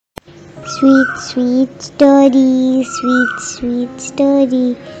Sweet, sweet story, sweet, sweet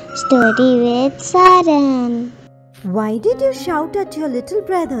story, story with Saran. Why did you shout at your little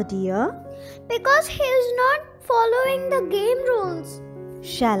brother, dear? Because he is not following the game rules.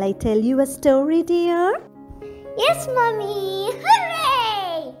 Shall I tell you a story, dear? Yes, Mummy.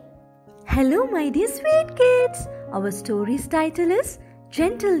 Hooray! Hello, my dear sweet kids. Our story's title is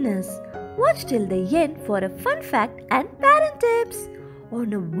Gentleness. Watch till the end for a fun fact and parent tips.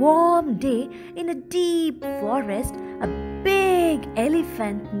 On a warm day in a deep forest, a big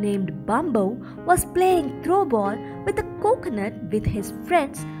elephant named Bumbo was playing throw ball with a coconut with his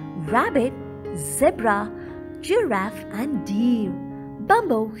friends rabbit, zebra, giraffe and deer.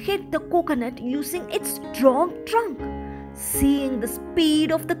 Bumbo hit the coconut using its strong trunk. Seeing the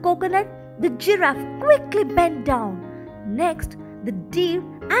speed of the coconut, the giraffe quickly bent down. Next, the deer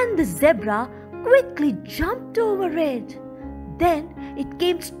and the zebra quickly jumped over it. Then it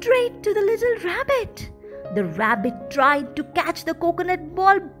came straight to the little rabbit. The rabbit tried to catch the coconut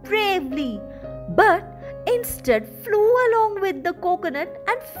ball bravely, but instead flew along with the coconut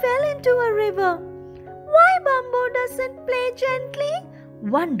and fell into a river. Why Bumbo doesn't play gently?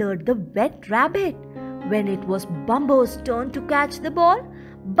 Wondered the wet rabbit. When it was Bumbo's turn to catch the ball,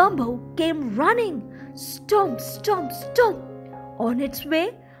 Bumbo came running. Stomp, stomp, stomp. On its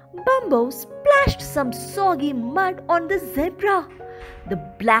way, Bumbo splashed some soggy mud on the zebra. The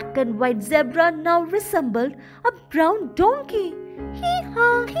black and white zebra now resembled a brown donkey.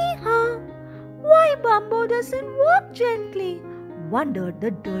 Hee-haw, hee-haw. Why Bumbo doesn't walk gently? Wondered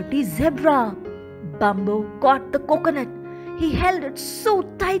the dirty zebra. Bumbo caught the coconut. He held it so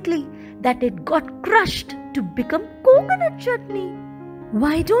tightly that it got crushed to become coconut chutney.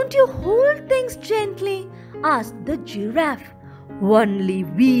 Why don't you hold things gently? Asked the giraffe. Only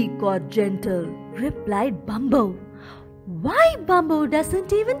weak or gentle, replied Bumbo. Why Bumbo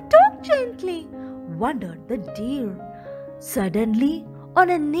doesn't even talk gently? Wondered the deer. Suddenly, on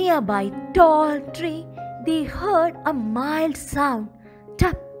a nearby tall tree, they heard a mild sound.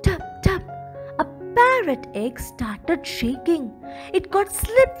 Tap, tap, tap. A parrot egg started shaking. It got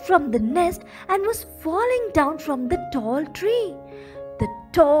slipped from the nest and was falling down from the tall tree. The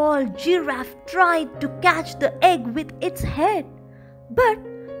tall giraffe tried to catch the egg with its head, but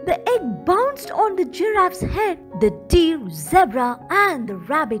the egg bounced on the giraffe's head. The deer, zebra and the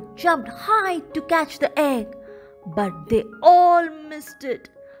rabbit jumped high to catch the egg, but they all missed it.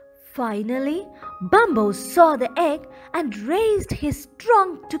 Finally, Bumbo saw the egg and raised his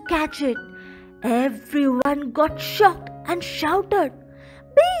trunk to catch it. Everyone got shocked and shouted,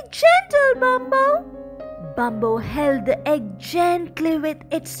 "Be gentle, Bumbo!" Bumbo held the egg gently with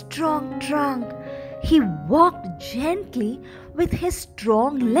its strong trunk. He walked gently with his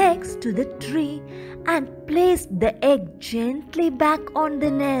strong legs to the tree and placed the egg gently back on the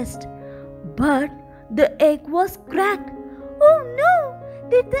nest. But the egg was cracked. "Oh no!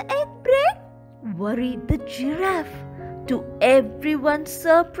 Did the egg break?" worried the giraffe. To everyone's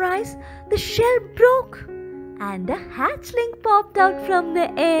surprise, the shell broke and a hatchling popped out from the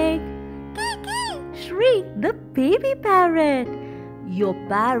egg. "Kee-kee!" shrieked the baby parrot. "Your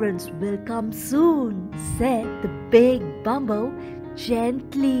parents will come soon," said the big Bumbo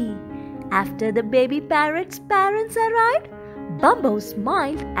gently. After the baby parrot's parents arrived, Bumbo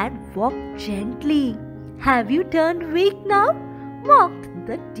smiled and walked gently. "Have you turned weak now?" mocked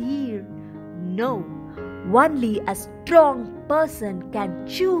the deer. "No, only a strong person can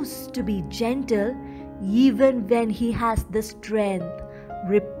choose to be gentle even when he has the strength,"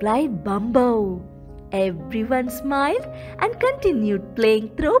 replied Bumbo. Everyone smiled and continued playing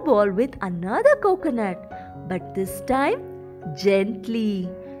throw ball with another coconut, but this time gently.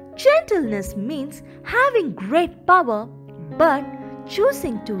 Gentleness means having great power but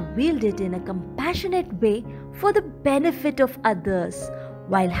choosing to wield it in a compassionate way for the benefit of others,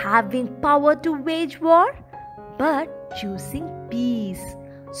 while having power to wage war but choosing peace.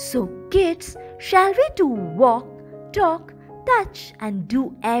 So kids, shall we too walk, talk, touch and do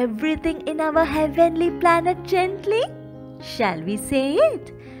everything in our heavenly planet gently? Shall we say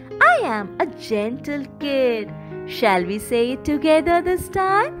it? I am a gentle kid. Shall we say it together this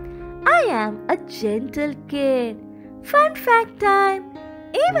time? I am a gentle kid. Fun fact time.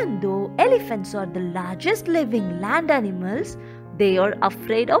 Even though elephants are the largest living land animals, they are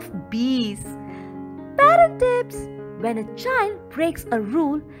afraid of bees. Parent tips. When a child breaks a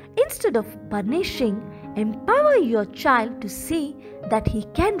rule, instead of punishing, empower your child to see that he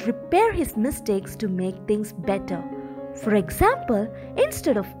can repair his mistakes to make things better. For example,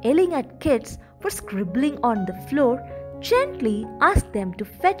 instead of yelling at kids for scribbling on the floor, gently ask them to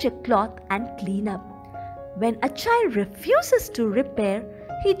fetch a cloth and clean up. When a child refuses to repair,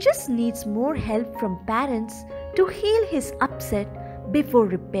 He just needs more help from parents to heal his upset before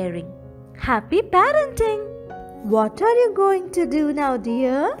repairing. Happy parenting! What are you going to do now,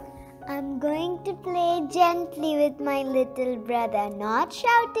 dear? I'm going to play gently with my little brother, not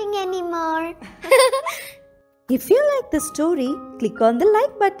shouting anymore. If you like the story, click on the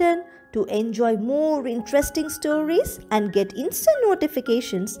like button. To enjoy more interesting stories and get instant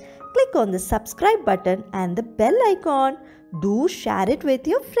notifications, click on the subscribe button and the bell icon. Do share it with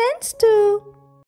your friends too.